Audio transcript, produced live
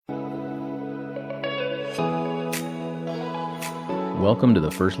Welcome to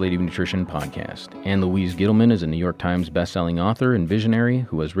the First Lady of Nutrition podcast. Ann Louise Gittleman is a New York Times bestselling author and visionary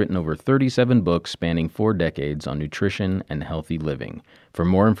who has written over 37 books spanning 4 decades on nutrition and healthy living. For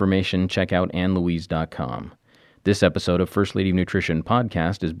more information, check out annlouise.com. This episode of First Lady of Nutrition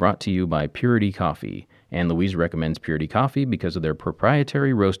podcast is brought to you by Purity Coffee. Ann Louise recommends Purity Coffee because of their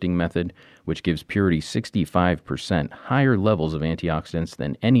proprietary roasting method, which gives Purity 65% higher levels of antioxidants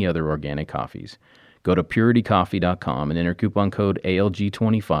than any other organic coffees. Go to puritycoffee.com and enter coupon code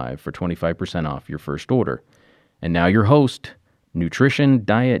ALG25 for 25% off your first order. And now your host, nutrition,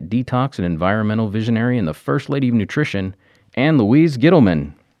 diet, detox, and environmental visionary and the First Lady of Nutrition, Ann Louise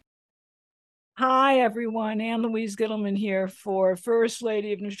Gittleman. Hi, everyone. Ann Louise Gittleman here for First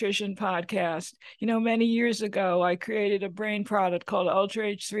Lady of Nutrition podcast. You know, many years ago, I created a brain product called Ultra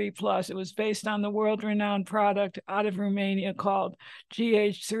H3 Plus. It was based on the world-renowned product out of Romania called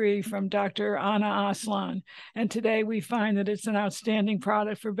GH3 from Dr. Ana Aslan. And today we find that it's an outstanding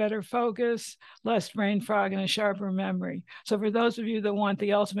product for better focus, less brain fog, and a sharper memory. So for those of you that want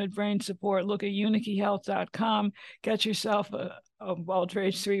the ultimate brain support, look at unikihealth.com, get yourself a Ultra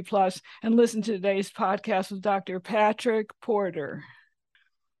H3 Plus, and listen to today's podcast with Dr. Patrick Porter.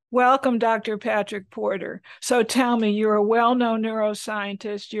 Welcome, Dr. Patrick Porter. So tell me, you're a well-known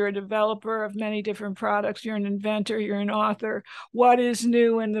neuroscientist, you're a developer of many different products, you're an inventor, you're an author. What is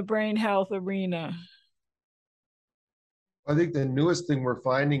new in the brain health arena? I think the newest thing we're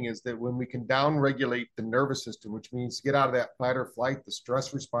finding is that when we can downregulate the nervous system, which means get out of that fight or flight, the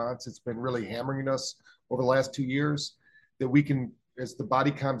stress response, it's been really hammering us over the last 2 years, that we can, as the body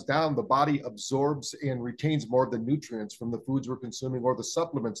calms down, the body absorbs and retains more of the nutrients from the foods we're consuming or the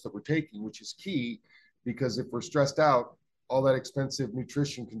supplements that we're taking, which is key, because if we're stressed out, all that expensive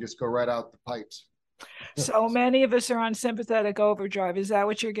nutrition can just go right out the pipes. So many of us are on sympathetic overdrive. Is that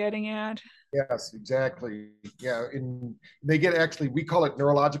what you're getting at? Yes, exactly. Yeah, and they get, actually, we call it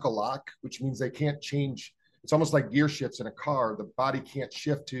neurological lock, which means they can't change. It's almost like gear shifts in a car. The body can't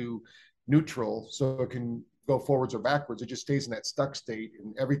shift to neutral, so it can go forwards or backwards. It just stays in that stuck state,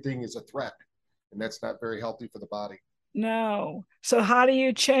 and everything is a threat, and that's not very healthy for the body. No. So how do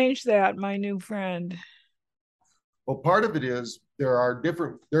you change that, my new friend? Well, part of it is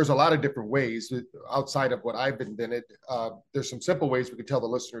there's a lot of different ways outside of what I've invented. There's some simple ways we can tell the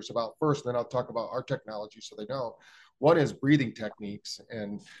listeners about first, and then I'll talk about our technology so they know. One is breathing techniques,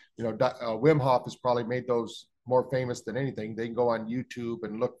 and Wim Hof has probably made those more famous than anything. They can go on YouTube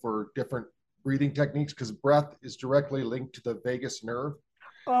and look for different breathing techniques, because breath is directly linked to the vagus nerve.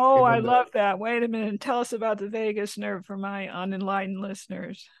 Oh, I love that. Wait a minute. Tell us about the vagus nerve for my unenlightened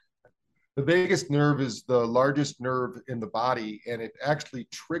listeners. The vagus nerve is the largest nerve in the body, and it actually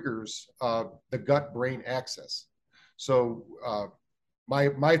triggers the gut-brain axis. So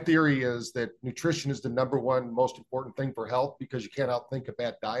my theory is that nutrition is the number one most important thing for health, because you can't outthink a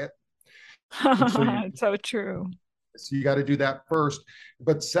bad diet. So true. So you got to do that first.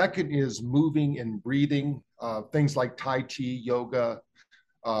 But second is moving and breathing, things like Tai Chi, yoga,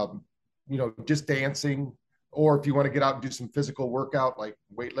 just dancing, or if you want to get out and do some physical workout like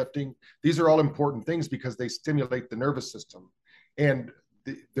weightlifting. These are all important things because they stimulate the nervous system. And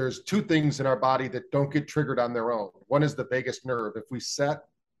there's 2 things in our body that don't get triggered on their own. One is the vagus nerve. If we sit,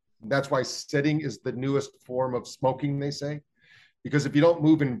 that's why sitting is the newest form of smoking, they say, because if you don't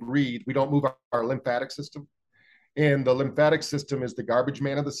move and breathe, we don't move our lymphatic system. And the lymphatic system is the garbage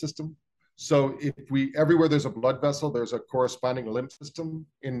man of the system. So everywhere there's a blood vessel, there's a corresponding lymph system.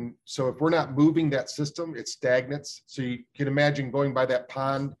 And so if we're not moving that system, it stagnates. So you can imagine going by that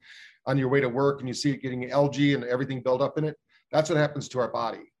pond on your way to work and you see it getting algae and everything built up in it. That's what happens to our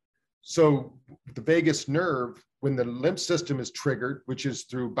body. So the vagus nerve, when the lymph system is triggered, which is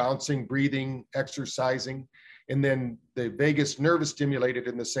through bouncing, breathing, exercising, and then the vagus nerve is stimulated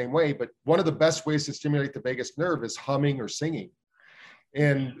in the same way. But one of the best ways to stimulate the vagus nerve is humming or singing.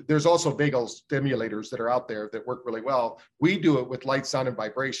 And there's also vagal stimulators that are out there that work really well. We do it with light, sound, and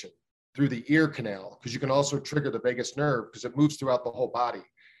vibration through the ear canal, because you can also trigger the vagus nerve because it moves throughout the whole body.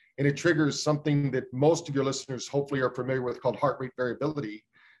 And it triggers something that most of your listeners hopefully are familiar with called heart rate variability.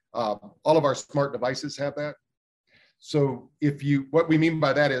 All of our smart devices have that. So what we mean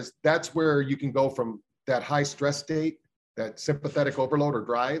by that is that's where you can go from that high stress state, that sympathetic overload or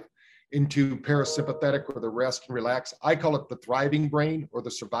drive, into parasympathetic, or the rest and relax. I call it the thriving brain or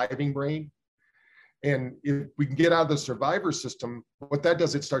the surviving brain. And if we can get out of the survivor system, what that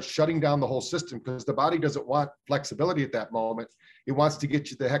does, it starts shutting down the whole system, because the body doesn't want flexibility at that moment. It wants to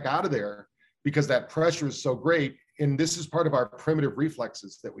get you the heck out of there because that pressure is so great. And this is part of our primitive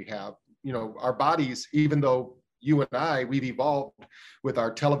reflexes that we have. Our bodies, even though you and I, we've evolved with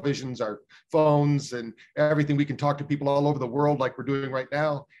our televisions, our phones, and everything. We can talk to people all over the world like we're doing right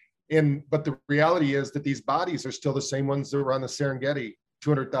now. But the reality is that these bodies are still the same ones that were on the Serengeti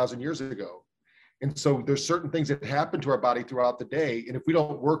 200,000 years ago. And so there's certain things that happen to our body throughout the day. And if we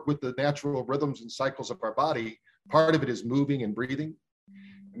don't work with the natural rhythms and cycles of our body, part of it is moving and breathing.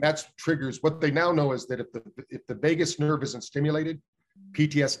 And that's triggers. What they now know is that if the vagus nerve isn't stimulated,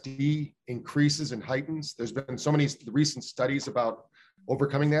 PTSD increases and heightens. There's been so many recent studies about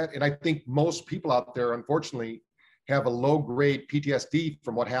overcoming that. And I think most people out there, unfortunately, have a low-grade PTSD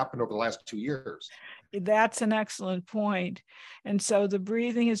from what happened over the last 2 years. That's an excellent point. And so the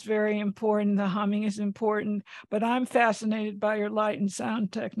breathing is very important. The humming is important. But I'm fascinated by your light and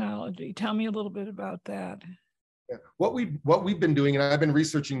sound technology. Tell me a little bit about that. Yeah. What we've been doing, and I've been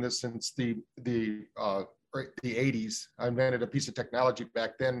researching this since the 80s. I invented a piece of technology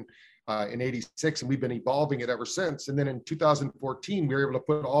back then in 86, and we've been evolving it ever since. And then in 2014, we were able to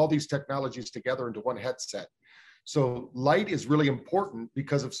put all these technologies together into one headset. So light is really important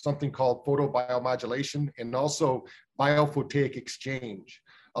because of something called photobiomodulation and also biophotic exchange.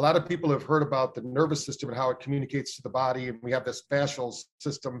 A lot of people have heard about the nervous system and how it communicates to the body, and we have this fascial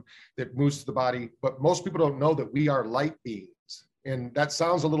system that moves to the body, but most people don't know that we are light beings. And that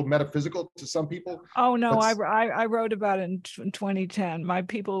sounds a little metaphysical to some people. Oh, no, I wrote about it in 2010. My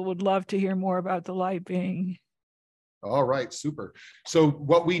people would love to hear more about the light being. All right, super. So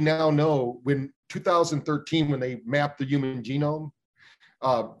what we now know, when 2013, when they mapped the human genome,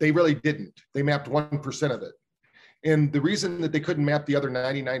 they really didn't. They mapped 1% of it. And the reason that they couldn't map the other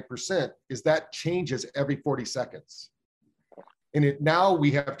 99% is that changes every 40 seconds. And now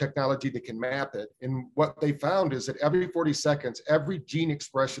we have technology that can map it. And what they found is that every 40 seconds, every gene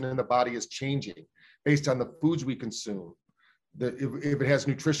expression in the body is changing based on the foods we consume, if it has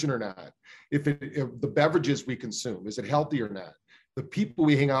nutrition or not, if the beverages we consume, is it healthy or not? The people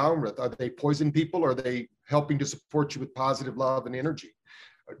we hang out with, are they poison people? Or are they helping to support you with positive love and energy?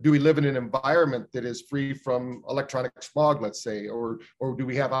 Do we live in an environment that is free from electronic smog, let's say, or do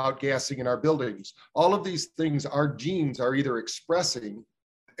we have outgassing in our buildings? All of these things, our genes are either expressing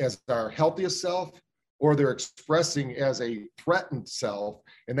as our healthiest self, or they're expressing as a threatened self,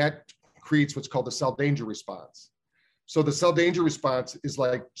 and that creates what's called the cell danger response. So the cell danger response is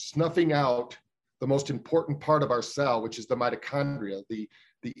like snuffing out the most important part of our cell, which is the mitochondria, the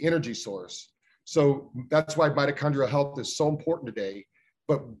energy source. So that's why mitochondrial health is so important today.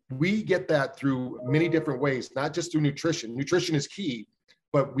 But we get that through many different ways, not just through nutrition. Nutrition is key,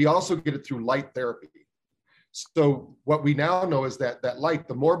 but we also get it through light therapy. So what we now know is that light,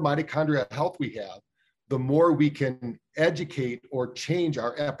 the more mitochondrial health we have, the more we can educate or change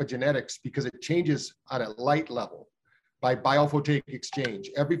our epigenetics, because it changes on a light level by biophotic exchange.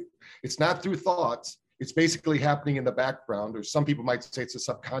 It's not through thoughts. It's basically happening in the background, or some people might say it's the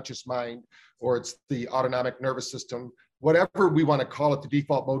subconscious mind, or it's the autonomic nervous system. Whatever we want to call it, the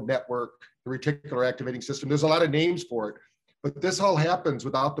default mode network, the reticular activating system, there's a lot of names for it, but this all happens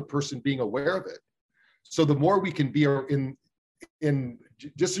without the person being aware of it. So the more we can be in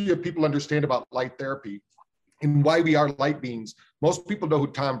just so people understand about light therapy and why we are light beings. Most people know who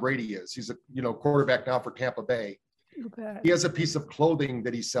Tom Brady is. He's a quarterback now for Tampa Bay. He has a piece of clothing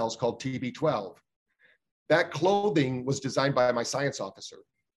that he sells called TB12. That clothing was designed by my science officer.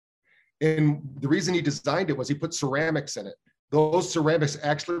 And the reason he designed it was he put ceramics in it. Those ceramics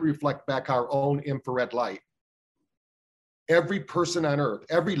actually reflect back our own infrared light. Every person on Earth,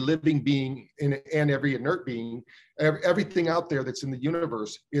 every living being and every inert being, everything out there that's in the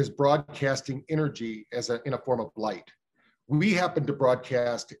universe is broadcasting energy in a form of light. We happen to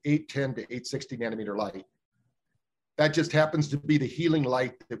broadcast 810 to 860 nanometer light. That just happens to be the healing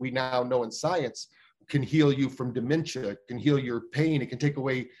light that we now know in science can heal you from dementia, can heal your pain, it can take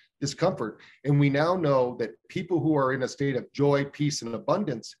away discomfort. And we now know that people who are in a state of joy, peace, and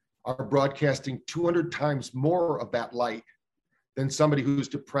abundance are broadcasting 200 times more of that light than somebody who's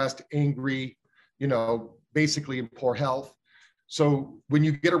depressed, angry, basically in poor health. So when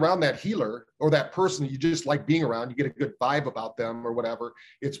you get around that healer or that person that you just like being around, you get a good vibe about them or whatever.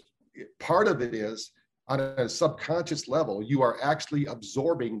 Part of it is on a subconscious level, you are actually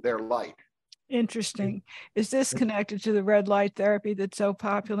absorbing their light. Interesting. Is this connected to the red light therapy that's so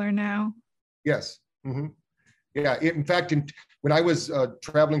popular now? Yes. Mm-hmm. Yeah. In fact, when I was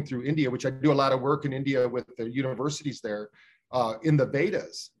traveling through India, which I do a lot of work in India with the universities there, in the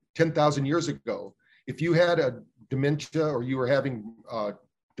Vedas, 10,000 years ago, if you had a dementia or you were having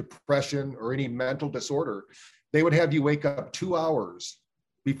depression or any mental disorder, they would have you wake up 2 hours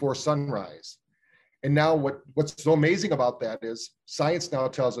before sunrise. And now what's so amazing about that is science now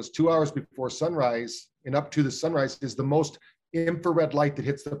tells us 2 hours before sunrise, and up to the sunrise is the most infrared light that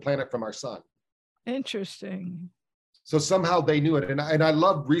hits the planet from our sun. Interesting. So somehow they knew it. And I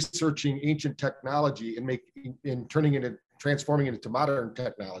love researching ancient technology and transforming it into modern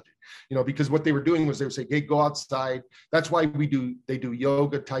technology, because what they were doing was they would say, hey, go outside. That's why they do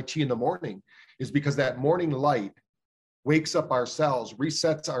yoga, Tai Chi in the morning, is because that morning light wakes up our cells,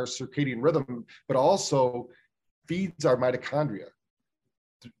 resets our circadian rhythm, but also feeds our mitochondria.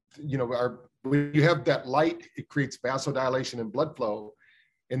 When you have that light, it creates vasodilation and blood flow.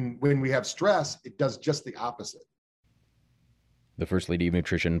 And when we have stress, it does just the opposite. The First Lady of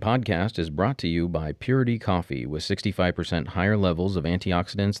Nutrition podcast is brought to you by Purity Coffee with 65% higher levels of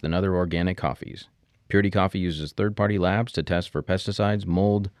antioxidants than other organic coffees. Purity Coffee uses third-party labs to test for pesticides,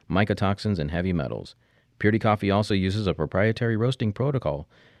 mold, mycotoxins, and heavy metals. Purity Coffee also uses a proprietary roasting protocol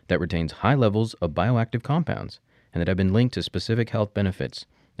that retains high levels of bioactive compounds and that have been linked to specific health benefits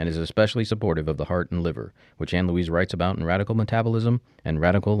and is especially supportive of the heart and liver, which Ann Louise writes about in Radical Metabolism and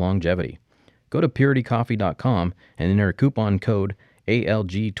Radical Longevity. Go to puritycoffee.com and enter coupon code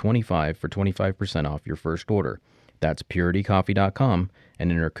ALG25 for 25% off your first order. That's puritycoffee.com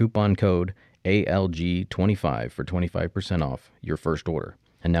and enter coupon code ALG25 for 25% off your first order.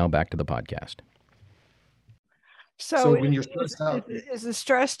 And now back to the podcast. So when you're stressed out, is the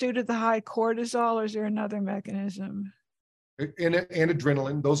stress due to the high cortisol, or is there another mechanism? And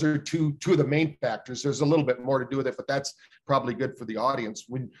adrenaline, those are two of the main factors. There's a little bit more to do with it, but that's probably good for the audience.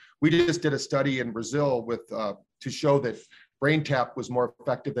 When we just did a study in Brazil to show that BrainTap was more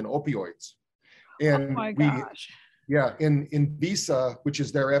effective than opioids. And oh my gosh. In Visa, which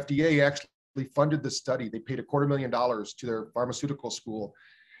is their FDA, actually funded the study. They paid $250,000 to their pharmaceutical school.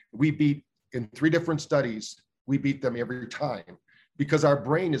 In 3 different studies, we beat them every time because our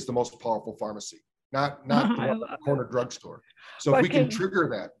brain is the most powerful pharmacy. Not the corner drugstore. So if we can trigger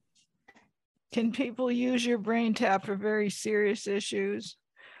that. Can people use your BrainTap for very serious issues?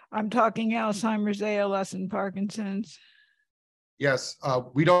 I'm talking Alzheimer's, ALS, and Parkinson's. Yes,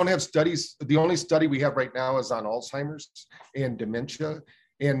 we don't have studies. The only study we have right now is on Alzheimer's and dementia.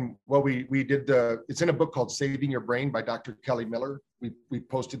 And what we did, it's in a book called Saving Your Brain by Dr. Kelly Miller. We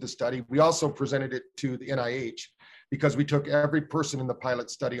posted the study. We also presented it to the NIH because we took every person in the pilot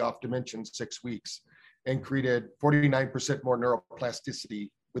study off dementia in 6 weeks and created 49% more neuroplasticity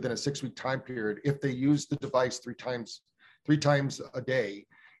within a 6-week time period if they used the device three times a day.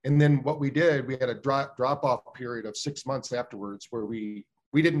 And then what we did, we had a drop-off period of 6 months afterwards where we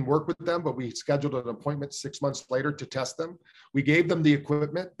didn't work with them, but we scheduled an appointment 6 months later to test them. We gave them the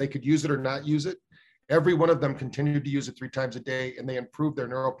equipment. They could use it or not use it. Every one of them continued to use it 3 times a day, and they improved their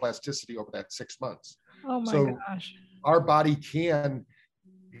neuroplasticity over that 6 months. Oh my gosh. Our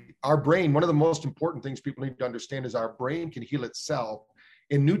brain, one of the most important things people need to understand is our brain can heal itself,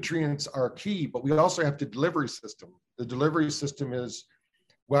 and nutrients are key, but we also have the delivery system. The delivery system is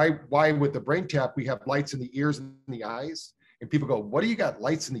why with the BrainTap, we have lights in the ears and the eyes. And people go, what do you got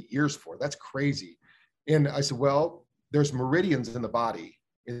lights in the ears for? That's crazy. And I said, well, there's meridians in the body.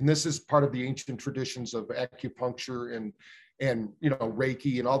 And this is part of the ancient traditions of acupuncture and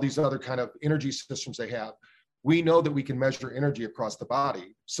Reiki and all these other kind of energy systems they have. We know that we can measure energy across the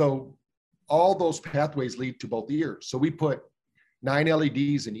body. So all those pathways lead to both ears. So we put 9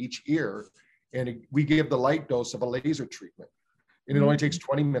 LEDs in each ear, and we give the light dose of a laser treatment. And it only takes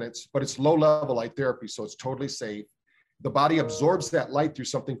 20 minutes, but it's low-level light therapy, so it's totally safe. The body absorbs that light through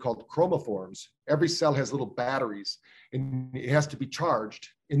something called chromophores. Every cell has little batteries, and it has to be charged.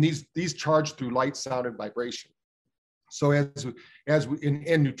 And these charge through light, sound, and vibration. So as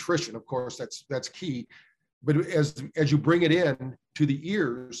in nutrition, of course, that's key. But as you bring it in to the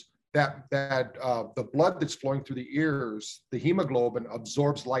ears, that the blood that's flowing through the ears, the hemoglobin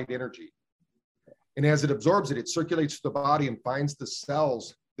absorbs light energy. And as it absorbs it, it circulates through the body and finds the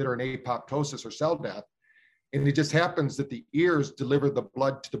cells that are in apoptosis or cell death. And it just happens that the ears deliver the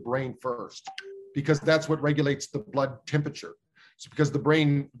blood to the brain first, because that's what regulates the blood temperature. So because the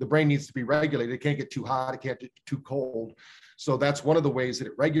brain needs to be regulated, it can't get too hot, it can't get too cold. So that's one of the ways that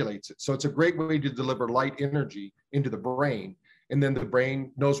it regulates it. So it's a great way to deliver light energy into the brain. And then the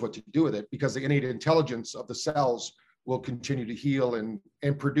brain knows what to do with it, because the innate intelligence of the cells will continue to heal and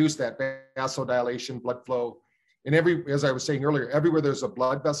produce that vasodilation, blood flow. And as I was saying earlier, everywhere there's a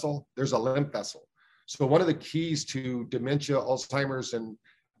blood vessel, there's a lymph vessel. So one of the keys to dementia, Alzheimer's, and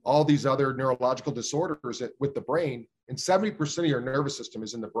all these other neurological disorders with the brain, and 70% of your nervous system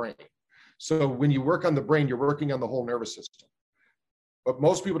is in the brain. So when you work on the brain, you're working on the whole nervous system. What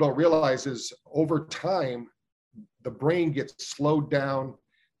most people don't realize is over time, the brain gets slowed down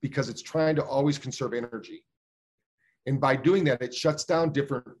because it's trying to always conserve energy. And by doing that, it shuts down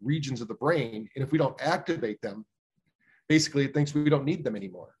different regions of the brain. And if we don't activate them, basically it thinks we don't need them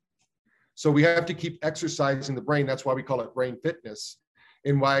anymore. So we have to keep exercising the brain. That's why we call it brain fitness,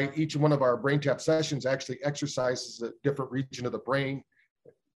 and why each one of our BrainTap sessions actually exercises a different region of the brain,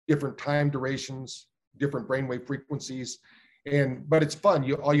 different time durations, different brainwave frequencies. But it's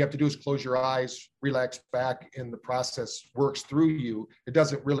fun. All you have to do is close your eyes, relax back, and the process works through you. It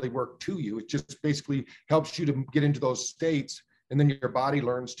doesn't really work to you. It just basically helps you to get into those states, and then your body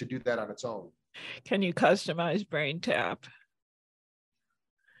learns to do that on its own. Can you customize BrainTap?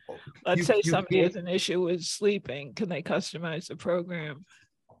 Let's say somebody has an issue with sleeping. Can they customize the program?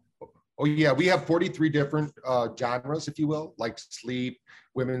 Oh yeah, we have 43 different genres, if you will, like sleep,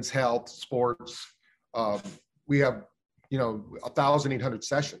 women's health, sports. We have 1,800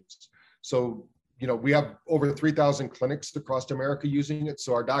 sessions. So, we have over 3,000 clinics across America using it.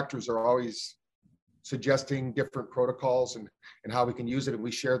 So our doctors are always suggesting different protocols and how we can use it. And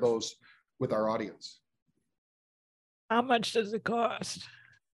we share those with our audience. How much does it cost?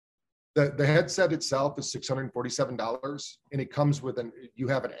 The headset itself is $647, and it comes with you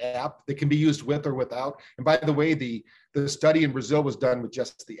have an app that can be used with or without. And by the way, the study in Brazil was done with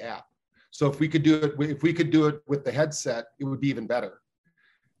just the app. So if we could do it with the headset, it would be even better.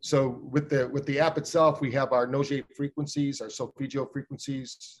 So with the app itself, we have our Noge frequencies, our solfeggio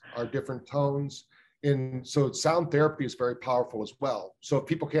frequencies, our different tones. And so sound therapy is very powerful as well. So if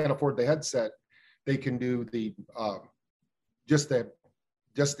people can't afford the headset, they can do just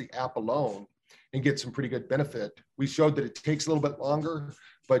the app alone and get some pretty good benefit. We showed that it takes a little bit longer,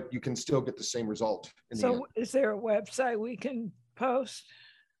 but you can still get the same result. So is there a website we can post?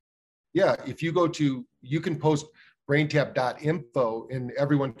 Yeah, if you you can post braintap.info, and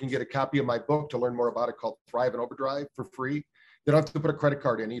everyone can get a copy of my book to learn more about it, called Thrive and Overdrive, for free. They don't have to put a credit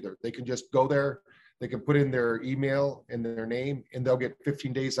card in either. They can just go there, they can put in their email and their name, and they'll get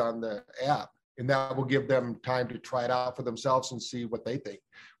 15 days on the app. And that will give them time to try it out for themselves and see what they think.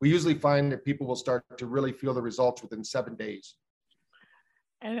 We usually find that people will start to really feel the results within 7 days.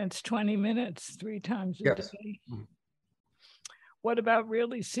 And it's 20 minutes, 3 times a Yes. day. Mm-hmm. What about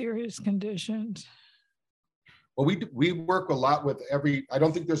really serious conditions? Well, we work a lot with I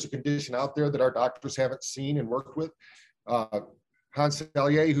don't think there's a condition out there that our doctors haven't seen and worked with. Hans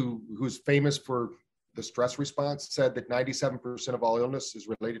Selye, who's famous for the stress response, said that 97% of all illness is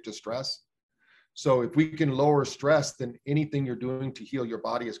related to stress. So if we can lower stress, then anything you're doing to heal your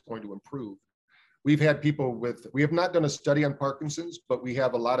body is going to improve. We've had people we have not done a study on Parkinson's, but we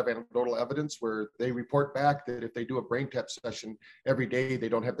have a lot of anecdotal evidence where they report back that if they do a BrainTap session every day, they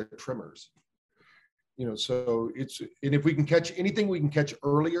don't have the tremors. So and if we can catch anything we can catch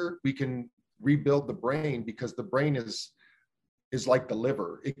earlier, we can rebuild the brain, because the brain is like the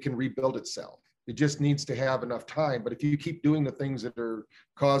liver. It can rebuild itself. It just needs to have enough time. But if you keep doing the things that are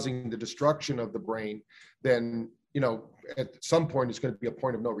causing the destruction of the brain, then, at some point it's going to be a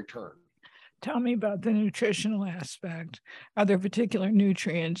point of no return. Tell me about the nutritional aspect. Are there particular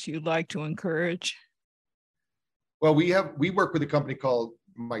nutrients you'd like to encourage? Well, we work with a company called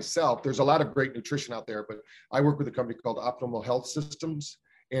myself. There's a lot of great nutrition out there, but I work with a company called Optimal Health Systems.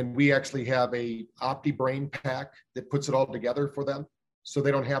 And we actually have a OptiBrain pack that puts it all together for them. So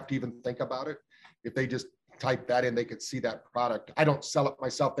they don't have to even think about it. If they just type that in, they could see that product. I don't sell it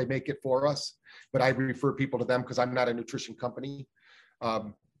myself. They make it for us, but I refer people to them because I'm not a nutrition company. But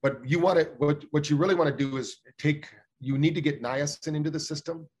what you really want to do is you need to get niacin into the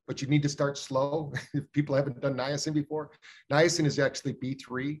system, but you need to start slow. If people haven't done niacin before, niacin is actually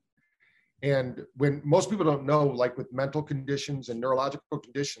B3. And when most people don't know, like with mental conditions and neurological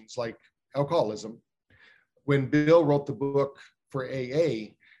conditions like alcoholism, when Bill wrote the book for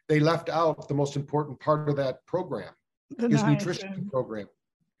AA, they left out the most important part of that program, his nutrition program.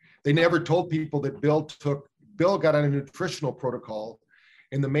 They never told people that Bill got on a nutritional protocol,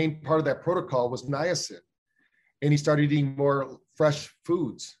 and the main part of that protocol was niacin. And he started eating more fresh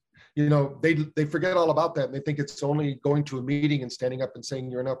foods. They forget all about that, and they think it's only going to a meeting and standing up and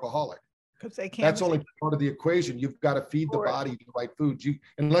saying you're an alcoholic. Because they can't. That's only part of the equation. You've got to feed the body the right foods.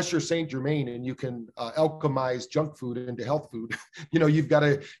 Unless you're Saint Germain and you can alchemize junk food into health food, you've got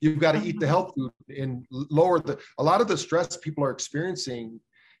to eat the health food and lower a lot of the stress people are experiencing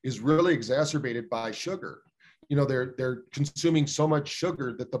is really exacerbated by sugar. They're consuming so much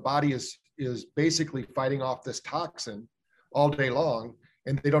sugar that the body is basically fighting off this toxin all day long,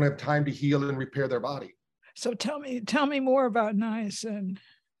 and they don't have time to heal and repair their body. So tell me more about niacin.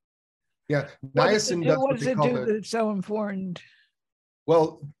 Yeah, niacin does what does it do that's so important?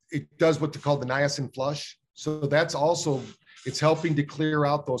 Well, it does what they call the niacin flush. So that's also, it's helping to clear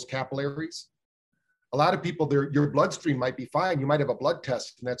out those capillaries. A lot of people, your bloodstream might be fine. You might have a blood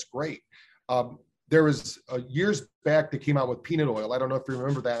test, and that's great. There was years back, they came out with peanut oil. I don't know if you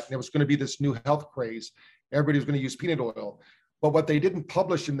remember that. And it was going to be this new health craze. Everybody was going to use peanut oil. But what they didn't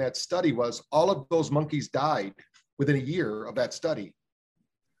publish in that study was all of those monkeys died within a year of that study.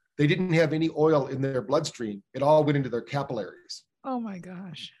 They didn't have any oil in their bloodstream. It all went into their capillaries. Oh my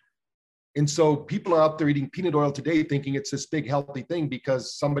gosh. And so people are out there eating peanut oil today thinking it's this big healthy thing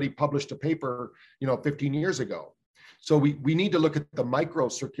because somebody published a paper, 15 years ago. So we need to look at the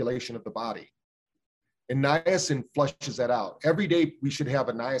microcirculation of the body. And niacin flushes that out. Every day we should have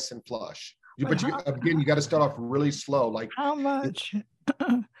a niacin flush. But again, you got to start off really slow. Like how much?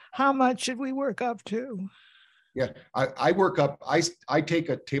 How much should we work up to? Yeah, I work up. I take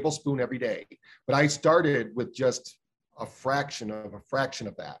a tablespoon every day, but I started with just a fraction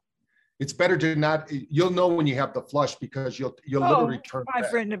of that. It's better to not. You'll know when you have the flush because you'll literally turn.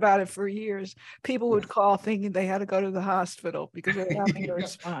 I've written about it for years. People would call thinking they had to go to the hospital because they were having a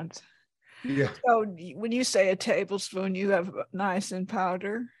response. Yeah. So when you say a tablespoon, you have niacin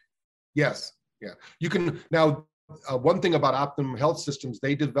powder? Yes. Yeah. You can now. One thing about Optimum Health Systems,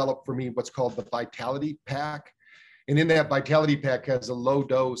 they developed for me what's called the Vitality Pack. And in that Vitality Pack has a low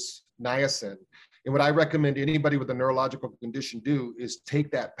dose niacin. And what I recommend anybody with a neurological condition do is take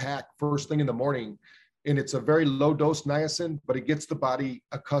that pack first thing in the morning. And it's a very low dose niacin, but it gets the body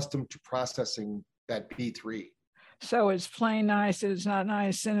accustomed to processing that B3. So it's plain niacin, it's not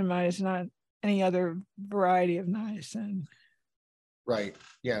niacinamide, it's not any other variety of niacin. Right.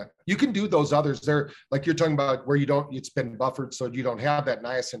 Yeah. You can do those others. They're like you're talking about where it's been buffered so you don't have that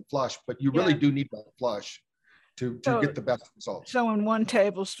niacin flush, but you really do need that flush to get the best results. So in 1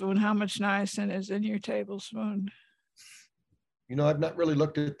 tablespoon, how much niacin is in your tablespoon? I've not really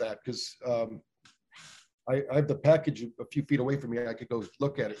looked at that because I have the package a few feet away from me. I could go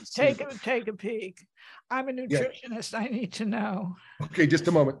look at it and see. Take a peek. I'm a nutritionist. I need to know. Okay, just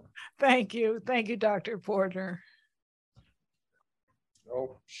a moment. Thank you. Thank you, Dr. Porter.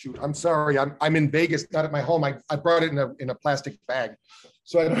 Oh, shoot. I'm sorry. I'm in Vegas, not at my home. I brought it in a plastic bag.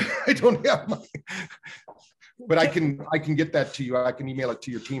 So I don't have my, but I can get that to you. I can email it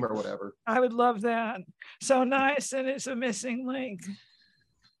to your team or whatever. I would love that. So niacin is a missing link.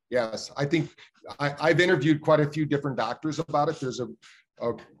 Yes. I think I've interviewed quite a few different doctors about it. There's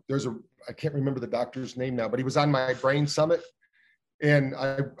I can't remember the doctor's name now, but he was on my brain summit. And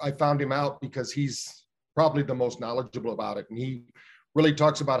I found him out because he's probably the most knowledgeable about it. And he really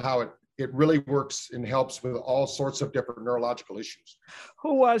talks about how it really works and helps with all sorts of different neurological issues.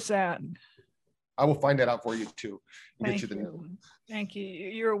 Who was that? I will find that out for you too. Thank you.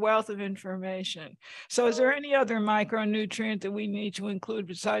 You're a wealth of information. So is there any other micronutrient that we need to include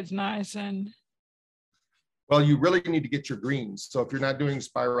besides niacin? Well, you really need to get your greens. So if you're not doing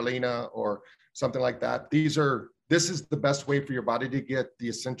spirulina or something like that, this is the best way for your body to get the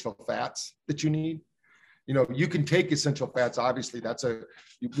essential fats that you need. You can take essential fats, obviously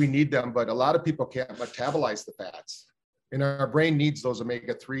we need them, but a lot of people can't metabolize the fats. And our brain needs those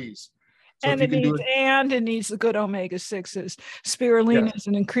omega-3s. So and it needs the good omega-6s. Spirulina is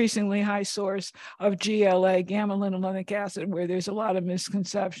an increasingly high source of GLA, gamma linolenic acid, where there's a lot of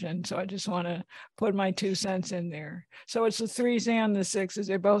misconception. So I just want to put my 2 cents in there. So it's the 3s and the 6s.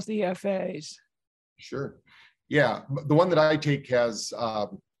 They're both EFAs. Sure. Yeah. The one that I take has,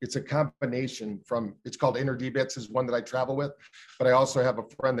 it's a combination it's called InnerDBits is one that I travel with, but I also have a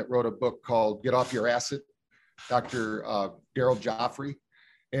friend that wrote a book called Get Off Your Acid, Dr. Daryl Joffrey.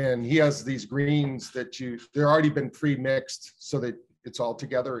 And he has these greens that they're already been pre-mixed so that it's all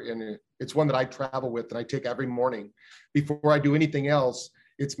together. And it's one that I travel with and I take every morning. Before I do anything else,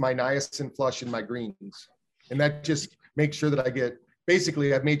 it's my niacin flush and my greens. And that just makes sure that I've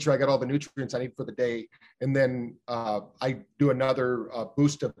made sure I got all the nutrients I need for the day. And then I do another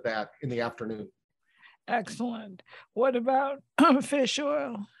boost of that in the afternoon. Excellent. What about fish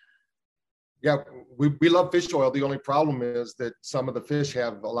oil? Yeah, we love fish oil. The only problem is that some of the fish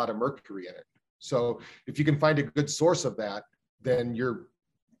have a lot of mercury in it. So if you can find a good source of that, then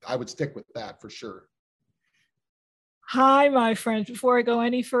I would stick with that for sure. Hi, my friends. Before I go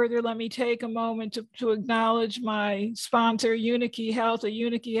any further, let me take a moment to acknowledge my sponsor, Unikey Health at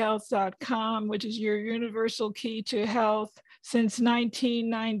unikeyhealth.com, which is your universal key to health since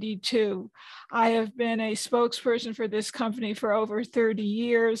 1992. I have been a spokesperson for this company for over 30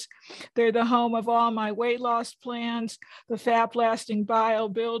 years. They're the home of all my weight loss plans, the Fat Blasting Bio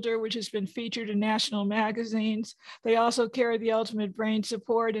Builder, which has been featured in national magazines. They also carry the Ultimate Brain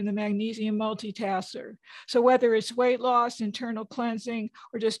Support and the Magnesium Multitasker. So whether it's weight loss, internal cleansing,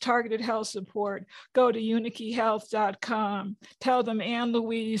 or just targeted health support, go to unikeyhealth.com. Tell them Ann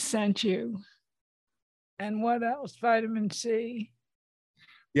Louise sent you. And what else? Vitamin C.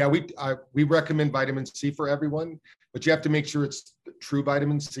 Yeah, we recommend vitamin C for everyone, but you have to make sure it's true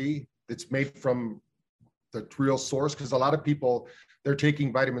vitamin C that's made from the real source, because a lot of people, they're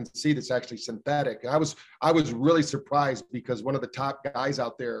taking vitamin C that's actually synthetic. And I was really surprised, because one of the top guys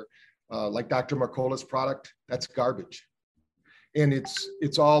out there, like Dr. Mercola's product, that's garbage, and it's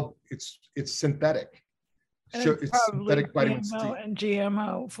synthetic. And it's It's probably synthetic vitamin C. GMO and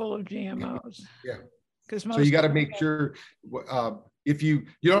GMO, full of GMOs. Yeah. Because So you got to make sure, if you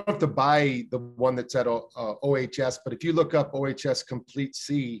don't have to buy the one that's at OHS, but if you look up OHS Complete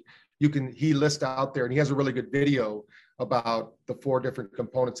C, he lists out there, and he has a really good video about the 4 different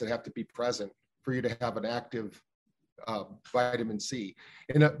components that have to be present for you to have an active vitamin C.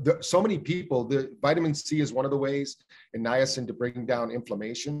 And so many people, the vitamin C is one of the ways, and niacin to bring down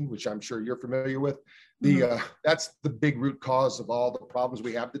inflammation, which I'm sure you're familiar with. That's the big root cause of all the problems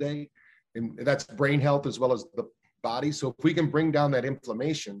we have today. And that's brain health as well as the body. So if we can bring down that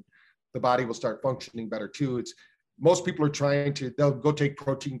inflammation, the body will start functioning better too. Most people are they'll go take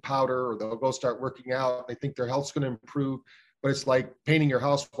protein powder, or they'll go start working out. They think their health's going to improve, but it's like painting your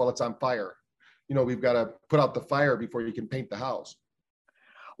house while it's on fire. We've got to put out the fire before you can paint the house.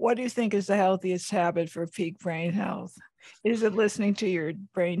 What do you think is the healthiest habit for peak brain health? Is it listening to your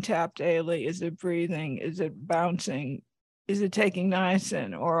BrainTap daily? Is it breathing? Is it bouncing? Is it taking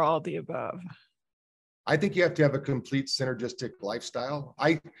niacin, or all the above? I think you have to have a complete synergistic lifestyle.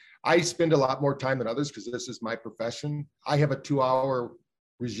 I spend a lot more time than others because this is my profession. I have a 2-hour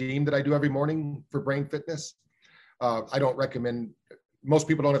regime that I do every morning for brain fitness. I don't recommend, most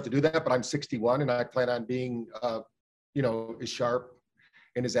people don't have to do that, but I'm 61 and I plan on being, as sharp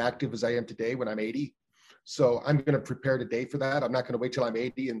and as active as I am today when I'm 80. So I'm going to prepare today for that. I'm not going to wait till I'm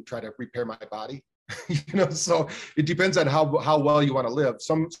 80 and try to repair my body. So it depends on how well you want to live.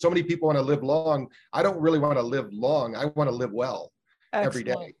 So many people want to live long. I don't really want to live long. I want to live well. Excellent.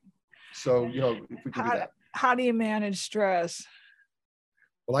 Every day. So, if we can do that. How do you manage stress?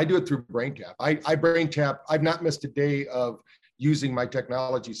 Well, I do it through BrainTap. I BrainTap. I've not missed a day of using my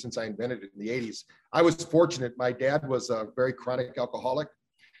technology since I invented it in the 80s. I was fortunate. My dad was a very chronic alcoholic.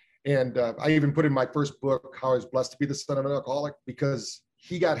 And I even put in my first book, How I Was Blessed to Be the Son of an Alcoholic, because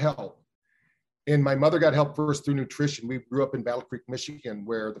he got help. And my mother got help first through nutrition. We grew up in Battle Creek, Michigan,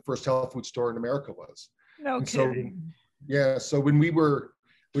 where the first health food store in America was. No kidding. So when we were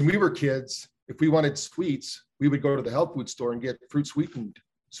kids, if we wanted sweets, we would go to the health food store and get fruit sweetened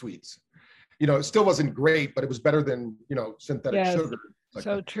sweets. It still wasn't great, but it was better than, synthetic sugar.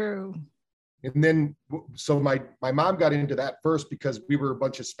 So true. And then, so my mom got into that first because we were a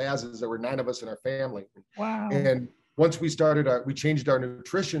bunch of spazzes. There were 9 of us in our family. Wow. And once we changed our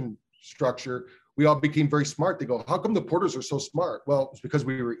nutrition structure, we all became very smart. They go, how come the Porters are so smart? Well, it's because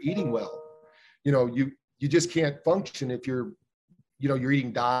we were eating well. You just can't function if you're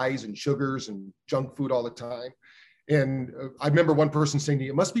eating dyes and sugars and junk food all the time. And I remember one person saying to me,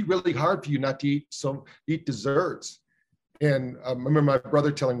 it must be really hard for you not to eat desserts. And I remember my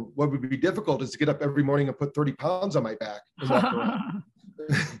brother telling me, what would be difficult is to get up every morning and put 30 pounds on my back and walk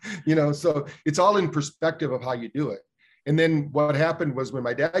around. So it's all in perspective of how you do it. And then what happened was when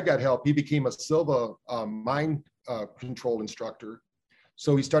my dad got help, he became a Silva mind control instructor.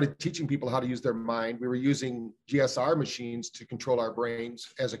 So he started teaching people how to use their mind. We were using GSR machines to control our brains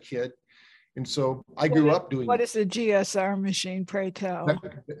as a kid. And so I grew up doing. What is a GSR machine, pray tell?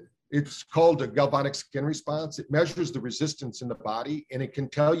 It's called a galvanic skin response. It measures the resistance in the body, and it can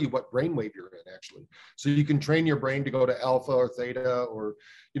tell you what brainwave you're in, actually. So you can train your brain to go to alpha or theta or,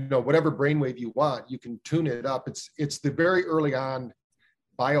 whatever brainwave you want. You can tune it up. It's the very early on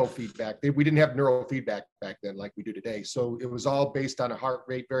biofeedback. We didn't have neurofeedback back then like we do today. So it was all based on a heart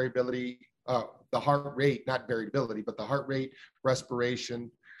rate variability, the heart rate, not variability, but the heart rate,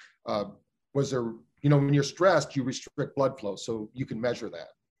 respiration. When you're stressed, you restrict blood flow. So you can measure that.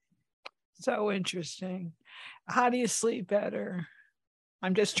 So interesting. How do you sleep better?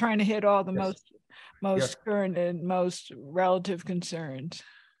 I'm just trying to hit all the most current and most relative concerns.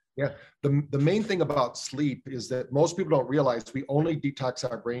 Yeah, the main thing about sleep is that most people don't realize we only detox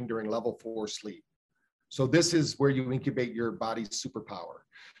our brain during level 4 sleep. So this is where you incubate your body's superpower.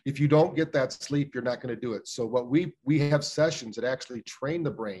 If you don't get that sleep, you're not going to do it. So what we have sessions that actually train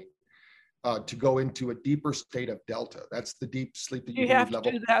the brain to go into a deeper state of delta. That's the deep sleep that you have to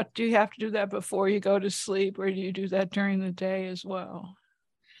do that. Do you have to do that before you go to sleep, or do you do that during the day as well?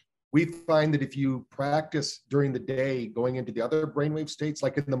 We find that if you practice during the day, going into the other brainwave states,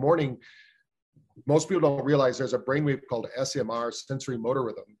 like in the morning, most people don't realize there's a brainwave called SMR, sensory motor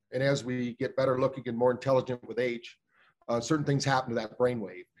rhythm. And as we get better looking and more intelligent with age, certain things happen to that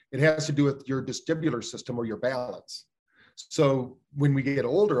brainwave. It has to do with your vestibular system or your balance. So when we get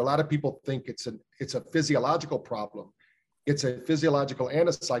older, a lot of people think it's a physiological problem. It's a physiological and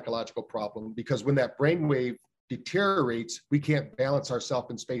a psychological problem, because when that brainwave deteriorates, we can't balance ourselves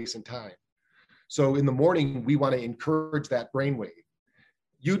in space and time. So in the morning, we want to encourage that brainwave.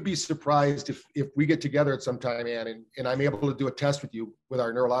 You'd be surprised if we get together at some time, Ann, and I'm able to do a test with you with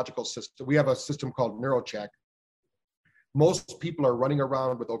our neurological system. We have a system called NeuroCheck. Most people are running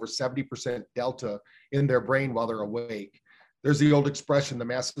around with over 70% delta in their brain while they're awake. There's the old expression, the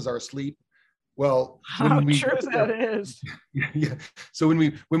masses are asleep. Well, how true that is. Yeah. So when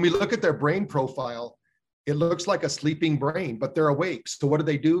we look at their brain profile, it looks like a sleeping brain, but they're awake. So what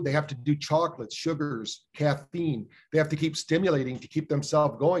do? They have to do chocolates, sugars, caffeine. They have to keep stimulating to keep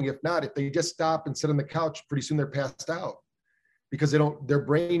themselves going. If not, if they just stop and sit on the couch, pretty soon they're passed out, because their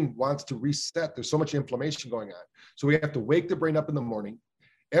brain wants to reset. There's so much inflammation going on. So we have to wake the brain up in the morning.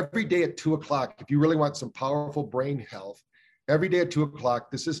 Every day at 2 o'clock, if you really want some powerful brain health, every day at 2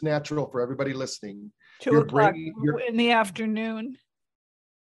 o'clock, this is natural for everybody listening. 2 o'clock in the afternoon.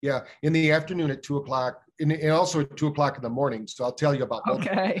 Yeah, in the afternoon at 2 o'clock, and also at 2 o'clock in the morning. So I'll tell you about both.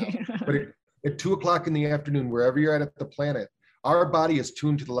 Okay. But at 2 o'clock in the afternoon, wherever you're at the planet, our body is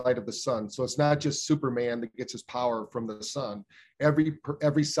tuned to the light of the sun. So it's not just Superman that gets his power from the sun.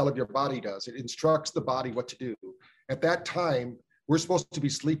 Every cell of your body does. It instructs the body what to do. At that time, we're supposed to be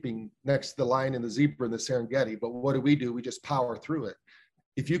sleeping next to the lion and the zebra and the Serengeti, but what do? We just power through it.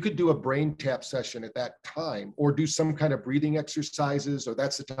 If you could do a BrainTap session at that time, or do some kind of breathing exercises, or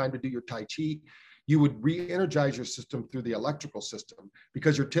that's the time to do your Tai Chi, you would re-energize your system through the electrical system,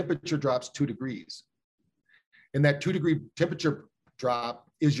 because your temperature drops 2 degrees. And that 2-degree temperature drop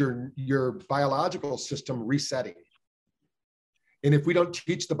is your biological system resetting. And if we don't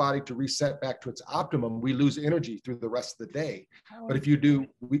teach the body to reset back to its optimum, we lose energy through the rest of the day. But if you do,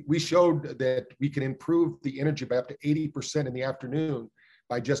 we showed that we can improve the energy by up to 80% in the afternoon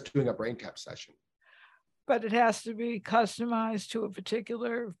by just doing a BrainTap session. But it has to be customized to a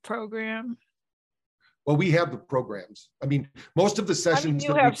particular program. Well, we have the programs. I mean, most of the sessions.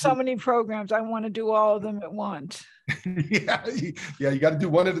 You have so many programs. I want to do all of them at once. yeah, you got to do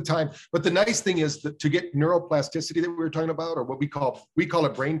one at a time. But the nice thing is that to get neuroplasticity that we were talking about, or what we call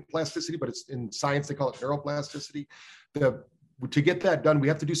it brain plasticity, but it's in science they call it neuroplasticity. To get that done, we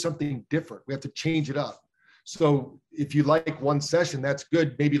have to do something different. We have to change it up. So if you like one session, that's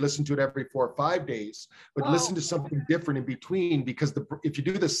good. Maybe listen to it every 4 or 5 days, but listen to something different in between, because if you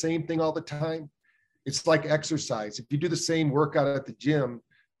do the same thing all the time, it's like exercise. If you do the same workout at the gym,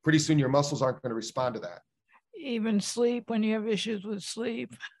 pretty soon your muscles aren't going to respond to that. Even sleep, when you have issues with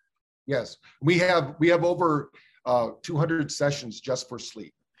sleep. Yes, we have over 200 sessions just for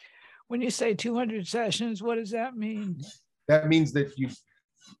sleep. When you say 200 sessions, what does that mean? That means that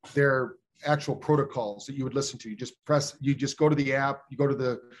they're actual protocols that you would listen to. You just go to the app,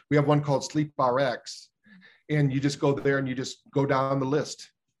 we have one called Sleep RX, and you just go there and you just go down the list.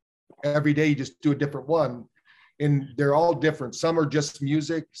 Every day you just do a different one, and they're all different. Some are just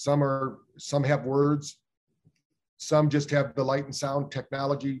music, some have words, some just have the light and sound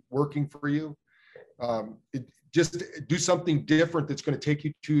technology working for you. Just do something different that's going to take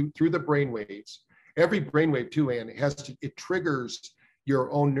you through the brain waves. Every brainwave too, Ann, it triggers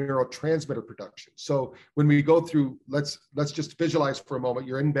your own neurotransmitter production. So when we go through, let's just visualize for a moment.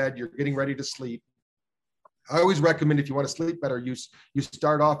 You're in bed, you're getting ready to sleep. I always recommend, if you want to sleep better, you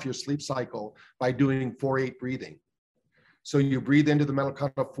start off your sleep cycle by doing 4-8 breathing. So you breathe into the mental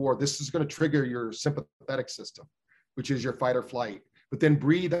count of 4. This is going to trigger your sympathetic system, which is your fight or flight. But then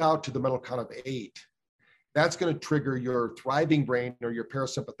breathe out to the mental count of 8. That's going to trigger your thriving brain or your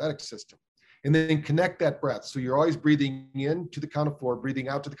parasympathetic system. And then connect that breath. So you're always breathing in to the count of 4, breathing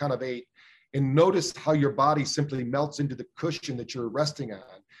out to the count of 8. And notice how your body simply melts into the cushion that you're resting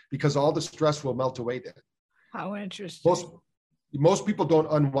on, because all the stress will melt away then. How interesting. Most people don't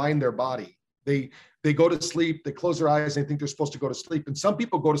unwind their body. They go to sleep, they close their eyes, and they think they're supposed to go to sleep. And some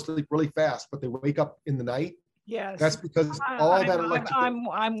people go to sleep really fast, but they wake up in the night. Yes. That's because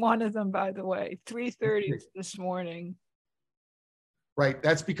I'm one of them, by the way. 3:30 this morning. Right.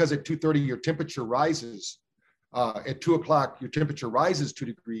 That's because at 2:30 your temperature rises. At 2 o'clock your temperature rises 2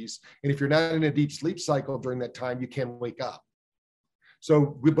 degrees, and if you're not in a deep sleep cycle during that time, you can't wake up.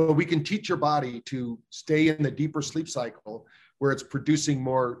 So we can teach your body to stay in the deeper sleep cycle, where it's producing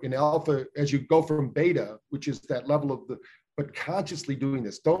more in alpha as you go from beta, which is that level of but consciously doing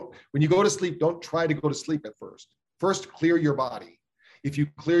this. When you go to sleep, don't try to go to sleep at first. First, clear your body. If you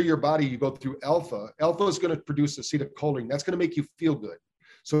clear your body, you go through alpha. Alpha is going to produce acetylcholine. That's going to make you feel good.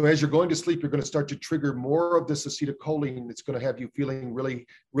 So as you're going to sleep, you're going to start to trigger more of this acetylcholine. That's going to have you feeling really,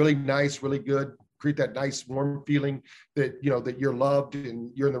 really nice, really good, create that nice warm feeling that, you know, that you're loved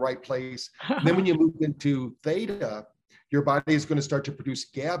and you're in the right place. And then when you move into theta, your body is going to start to produce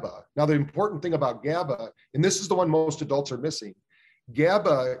GABA. Now, the important thing about GABA, and this is the one most adults are missing,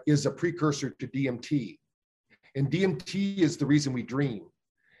 GABA is a precursor to DMT. And DMT is the reason we dream.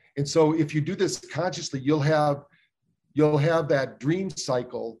 And so if you do this consciously, you'll have that dream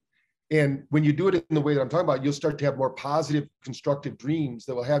cycle. And when you do it in the way that I'm talking about, you'll start to have more positive, constructive dreams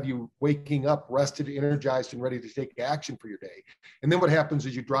that will have you waking up rested, energized, and ready to take action for your day. And then what happens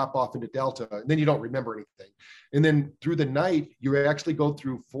is you drop off into delta, and then you don't remember anything. And then through the night, you actually go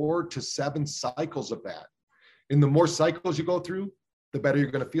through 4 to 7 cycles of that. And the more cycles you go through, the better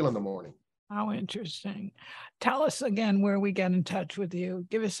you're going to feel in the morning. How interesting. Tell us again where we get in touch with you.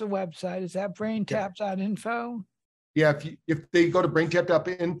 Give us a website. Is that braintap.info? Yeah, if they go to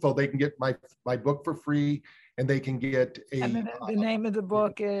braintap.info, they can get my book for free, and they can get and the name of the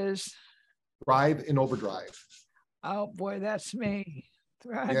book is Thrive in Overdrive. Oh boy, that's me.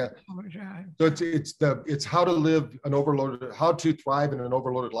 Thrive in Overdrive. So it's how to thrive in an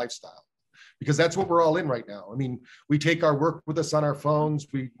overloaded lifestyle. Because that's what we're all in right now. I mean, we take our work with us on our phones.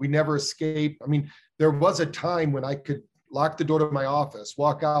 We never escape. I mean, there was a time when I could lock the door to my office,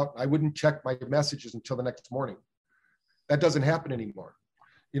 walk out, I wouldn't check my messages until the next morning. That doesn't happen anymore.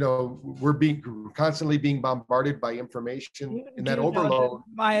 You know, we're constantly being bombarded by information, and that overload.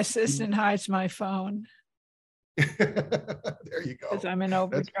 My assistant hides my phone. There you go. Because I'm in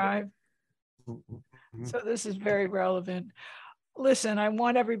overdrive. So this is very relevant. Listen, I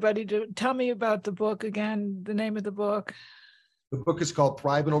want everybody to tell me about the book again, the name of the book. The book is called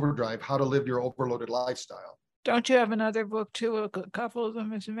Thrive in Overdrive, How to Live Your Overloaded Lifestyle. Don't you have another book too? A couple of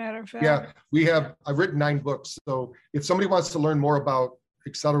them, as a matter of fact. Yeah, I've written 9 books. So if somebody wants to learn more about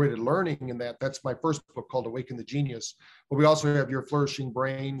accelerated learning, and that's my first book called Awaken the Genius. But we also have Your Flourishing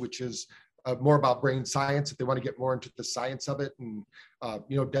Brain, which is more about brain science. If they want to get more into the science of it and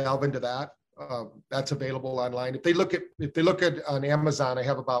delve into that. That's available online. If they look at on Amazon, I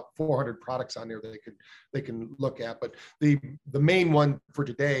have about 400 products on there they can look at. But the main one for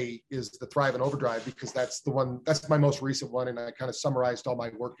today is the Thrive in Overdrive, because that's my most recent one, and I kind of summarized all my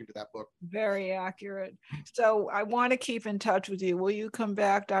work into that book. Very accurate. So I want to keep in touch with you. Will you come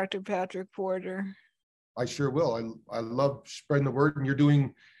back, Dr. Patrick Porter? I sure will. I love spreading the word, and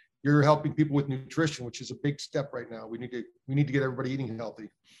you're helping people with nutrition, which is a big step right now. We need to get everybody eating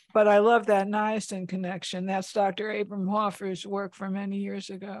healthy. But I love that niacin connection. That's Dr. Abram Hoffer's work from many years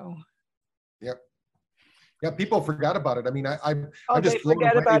ago. Yep. Yeah, people forgot about it. I mean, they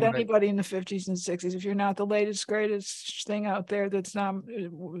forget about anybody in the 50s and 60s. If you're not the latest, greatest thing out there that's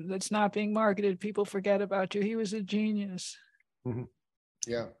not being marketed, people forget about you. He was a genius. Mm-hmm.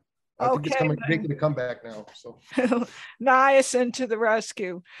 Yeah. I think it's making a comeback now. So niacin to the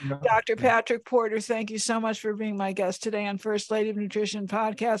rescue. No. Dr. Patrick Porter, thank you so much for being my guest today on First Lady of Nutrition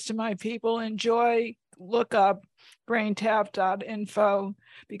podcast. To my people, look up braintap.info,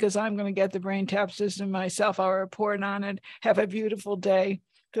 because I'm going to get the BrainTap system myself. I'll report on it. Have a beautiful day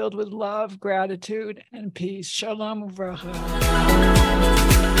filled with love, gratitude, and peace. Shalom uvracha.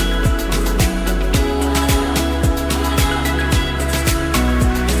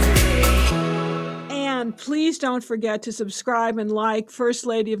 And please don't forget to subscribe and like First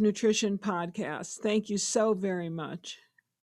Lady of Nutrition podcast. Thank you so very much.